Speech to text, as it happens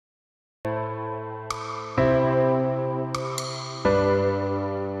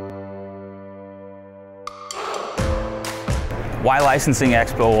Why Licensing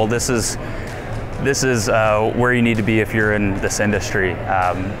Expo? Well, this is where you need to be if you're in this industry.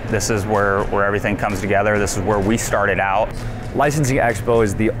 This is where everything comes together. This is where we started out. Licensing Expo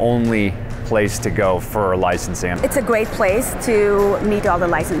is the only place to go for licensing. It's a great place to meet all the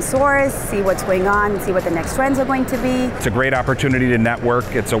licensors, see what's going on, see what the next trends are going to be. It's a great opportunity to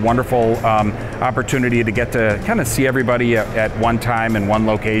network. It's a wonderful opportunity to get to kind of see everybody at one time in one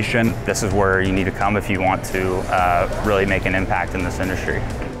location. This is where you need to come if you want to really make an impact in this industry.